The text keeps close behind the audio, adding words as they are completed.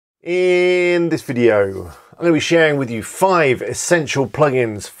In this video, I'm going to be sharing with you 5 essential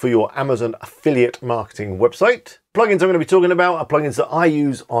plugins for your Amazon affiliate marketing website. Plugins I'm going to be talking about are plugins that I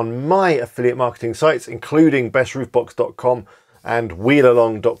use on my affiliate marketing sites, including bestroofbox.com and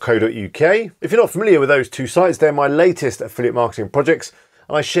wheelalong.co.uk. If you're not familiar with those two sites, they're my latest affiliate marketing projects,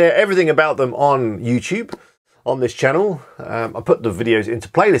 and I share everything about them on YouTube, on this channel. I put the videos into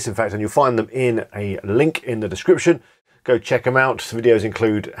playlists, in fact, and you'll find them in a link in the description. Go check them out. The videos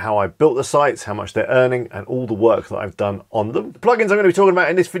include how I built the sites, how much they're earning, and all the work that I've done on them. The plugins I'm going to be talking about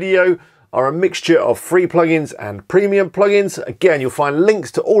in this video are a mixture of free plugins and premium plugins. Again, you'll find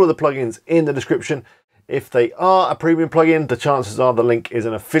links to all of the plugins in the description. If they are a premium plugin, the chances are the link is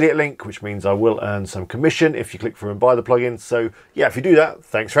an affiliate link, which means I will earn some commission if you click through and buy the plugin. So yeah, if you do that,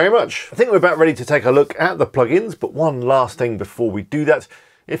 thanks very much. I think we're about ready to take a look at the plugins, but one last thing before we do that.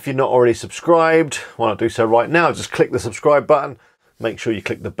 If you're not already subscribed, why not do so right now? Just click the subscribe button. Make sure you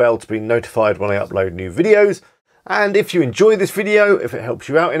click the bell to be notified when I upload new videos. And if you enjoy this video, if it helps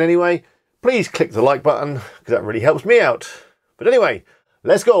you out in any way, please click the like button, because that really helps me out. But anyway,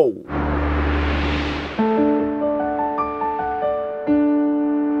 let's go.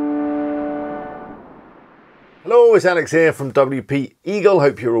 Hello, it's Alex here from WP Eagle.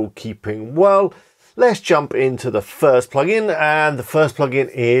 Hope you're all keeping well. Let's jump into the first plugin, and the first plugin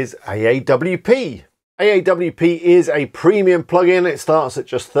is AAWP. AAWP is a premium plugin. It starts at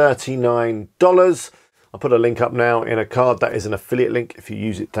just $39. I'll put a link up now in a card. That is an affiliate link. If you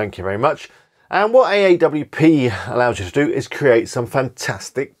use it, thank you very much. And what AAWP allows you to do is create some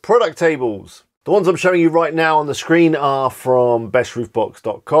fantastic product tables. The ones I'm showing you right now on the screen are from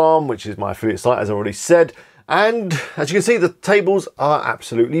bestroofbox.com, which is my affiliate site, as I already said. And as you can see, the tables are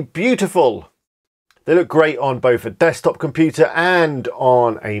absolutely beautiful. They look great on both a desktop computer and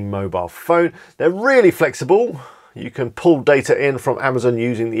on a mobile phone. They're really flexible. You can pull data in from Amazon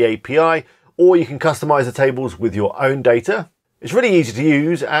using the API, or you can customize the tables with your own data. It's really easy to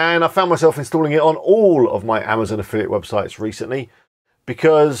use, and I found myself installing it on all of my Amazon affiliate websites recently,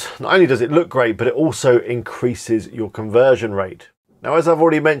 because not only does it look great, but it also increases your conversion rate. Now, as I've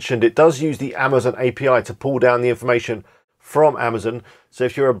already mentioned, it does use the Amazon API to pull down the information from Amazon. So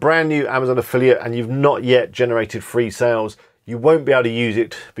if you're a brand new Amazon affiliate and you've not yet generated free sales, you won't be able to use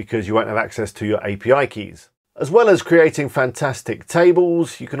it because you won't have access to your API keys. As well as creating fantastic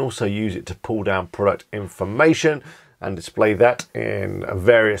tables, you can also use it to pull down product information and display that in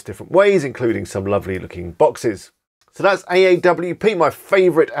various different ways, including some lovely looking boxes. So that's AAWP, my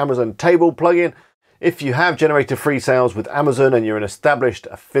favorite Amazon table plugin. If you have generated free sales with Amazon and you're an established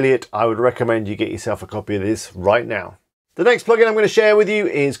affiliate, I would recommend you get yourself a copy of this right now. The next plugin I'm going to share with you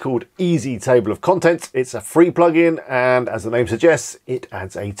is called Easy Table of Contents. It's a free plugin, and as the name suggests, it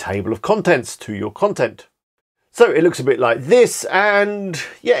adds a table of contents to your content. So it looks a bit like this, and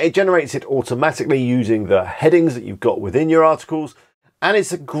yeah, it generates it automatically using the headings that you've got within your articles. And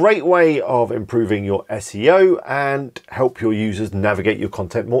it's a great way of improving your SEO and help your users navigate your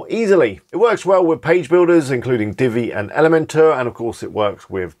content more easily. It works well with page builders, including Divi and Elementor, and of course it works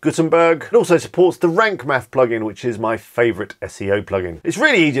with Gutenberg. It also supports the Rank Math plugin, which is my favorite SEO plugin. It's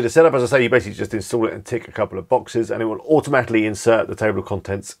really easy to set up. As I say, you basically just install it and tick a couple of boxes, and it will automatically insert the table of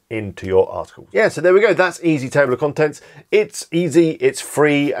contents into your articles. Yeah, so there we go. That's Easy Table of Contents. It's easy, it's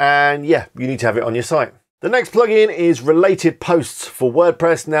free, and yeah, you need to have it on your site. The next plugin is Related Posts for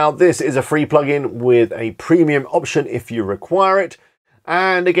WordPress. Now, this is a free plugin with a premium option if you require it.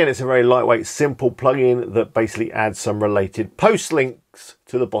 And again, it's a very lightweight, simple plugin that basically adds some related post links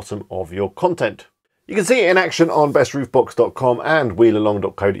to the bottom of your content. You can see it in action on bestroofbox.com and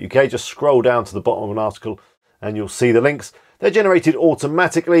wheelalong.co.uk. Just scroll down to the bottom of an article and you'll see the links. They're generated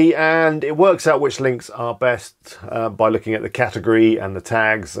automatically, and it works out which links are best by looking at the category and the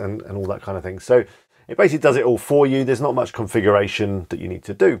tags and all that kind of thing. So it basically does it all for you. There's not much configuration that you need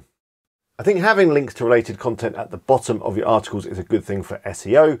to do. I think having links to related content at the bottom of your articles is a good thing for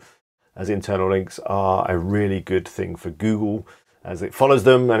SEO, as internal links are a really good thing for Google, as it follows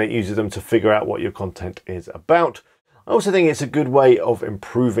them and it uses them to figure out what your content is about. I also think it's a good way of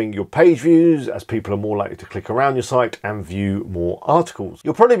improving your page views, as people are more likely to click around your site and view more articles.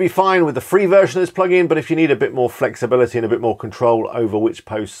 You'll probably be fine with the free version of this plugin, but if you need a bit more flexibility and a bit more control over which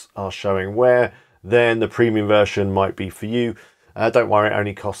posts are showing where, then the premium version might be for you. Don't worry, it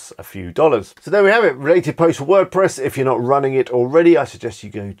only costs a few dollars. So there we have it, Related Posts for WordPress. If you're not running it already, I suggest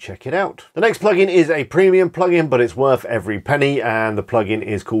you go check it out. The next plugin is a premium plugin, but it's worth every penny, and the plugin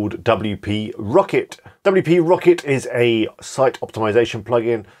is called WP Rocket. WP Rocket is a site optimization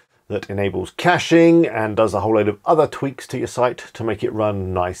plugin that enables caching and does a whole load of other tweaks to your site to make it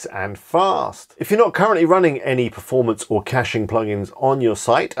run nice and fast. If you're not currently running any performance or caching plugins on your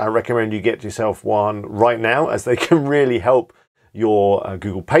site, I recommend you get yourself one right now, as they can really help your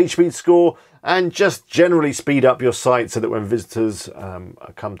Google page speed score and just generally speed up your site so that when visitors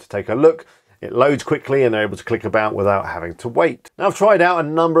come to take a look, it loads quickly and they're able to click about without having to wait. Now, I've tried out a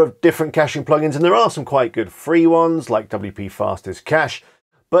number of different caching plugins, and there are some quite good free ones like WP Fastest Cache,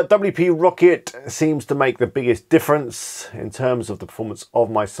 but WP Rocket seems to make the biggest difference in terms of the performance of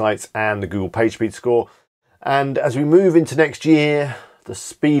my sites and the Google page speed score. And as we move into next year, the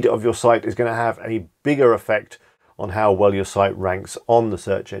speed of your site is going to have a bigger effect on how well your site ranks on the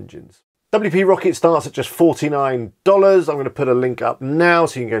search engines. WP Rocket starts at just $49. I'm going to put a link up now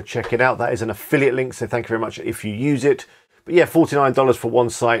so you can go check it out. That is an affiliate link, so thank you very much if you use it. But yeah, $49 for one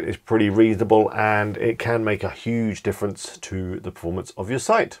site is pretty reasonable, and it can make a huge difference to the performance of your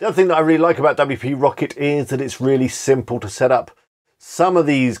site. The other thing that I really like about WP Rocket is that it's really simple to set up. Some of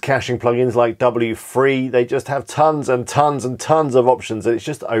these caching plugins like W3, they just have tons and tons and tons of options, and it's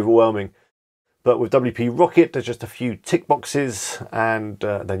just overwhelming. But with WP Rocket, there's just a few tick boxes and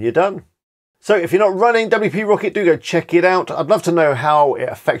then you're done. So if you're not running WP Rocket, do go check it out. I'd love to know how it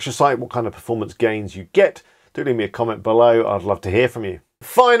affects your site, what kind of performance gains you get. Do leave me a comment below. I'd love to hear from you.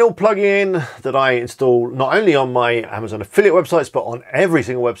 Final plugin that I install not only on my Amazon affiliate websites, but on every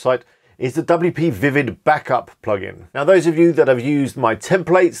single website is the WPVIVID Backup plugin. Now, those of you that have used my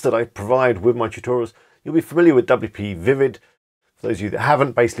templates that I provide with my tutorials, you'll be familiar with WPVIVID. For those of you that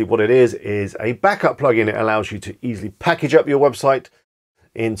haven't, basically what it is a backup plugin. It allows you to easily package up your website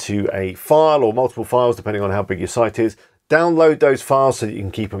into a file or multiple files, depending on how big your site is. Download those files so that you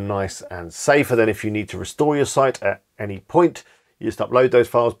can keep them nice and safe. And then if you need to restore your site at any point, you just upload those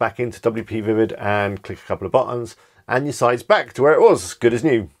files back into WPVIVID and click a couple of buttons and your site's back to where it was, good as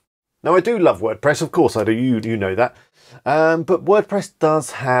new. Now, I do love WordPress, of course I do, you know that. But WordPress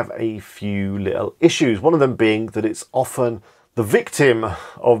does have a few little issues. One of them being that it's often the victim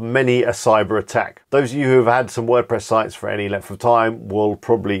of many a cyber attack. Those of you who have had some WordPress sites for any length of time will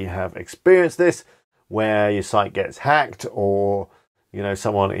probably have experienced this, where your site gets hacked, or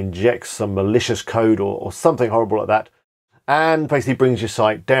someone injects some malicious code or something horrible like that and basically brings your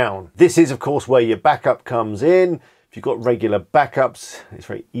site down. This is of course where your backup comes in. If you've got regular backups, it's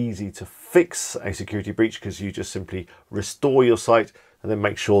very easy to fix a security breach, because you just simply restore your site and then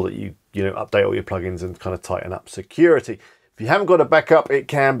make sure that you update all your plugins and kind of tighten up security. If you haven't got a backup, it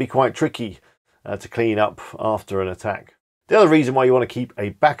can be quite tricky to clean up after an attack. The other reason why you want to keep a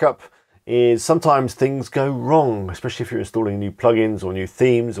backup is sometimes things go wrong, especially if you're installing new plugins or new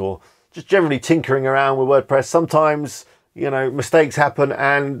themes or just generally tinkering around with WordPress. Sometimes, mistakes happen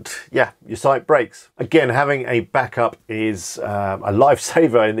and yeah, your site breaks. Again, having a backup is a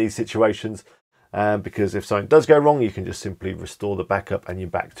lifesaver in these situations, because if something does go wrong, you can just simply restore the backup and you're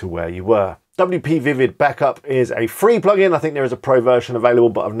back to where you were. WPVIVID Backup is a free plugin. I think there is a pro version available,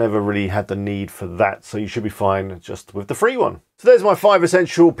 but I've never really had the need for that. So you should be fine just with the free one. So there's my 5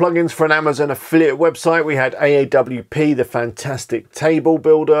 essential plugins for an Amazon affiliate website. We had AAWP, the fantastic table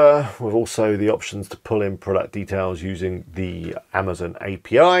builder, with also the options to pull in product details using the Amazon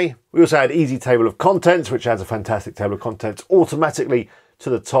API. We also had Easy Table of Contents, which adds a fantastic table of contents automatically to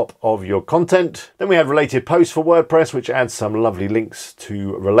the top of your content. Then we have Related Posts for WordPress, which adds some lovely links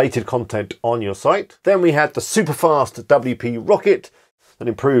to related content on your site. Then we had the super fast WP Rocket that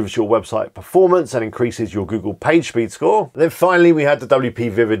improves your website performance and increases your Google page speed score. And then finally, we had the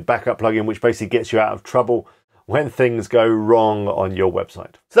WPVIVID Backup plugin, which basically gets you out of trouble when things go wrong on your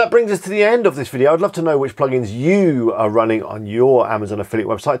website. So that brings us to the end of this video. I'd love to know which plugins you are running on your Amazon affiliate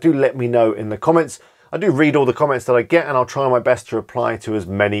website. Do let me know in the comments. I do read all the comments that I get, and I'll try my best to reply to as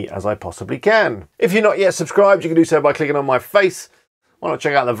many as I possibly can. If you're not yet subscribed, you can do so by clicking on my face. Why not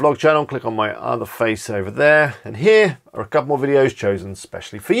check out the vlog channel, click on my other face over there. And here are a couple more videos chosen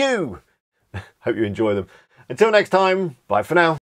specially for you. Hope you enjoy them. Until next time, bye for now.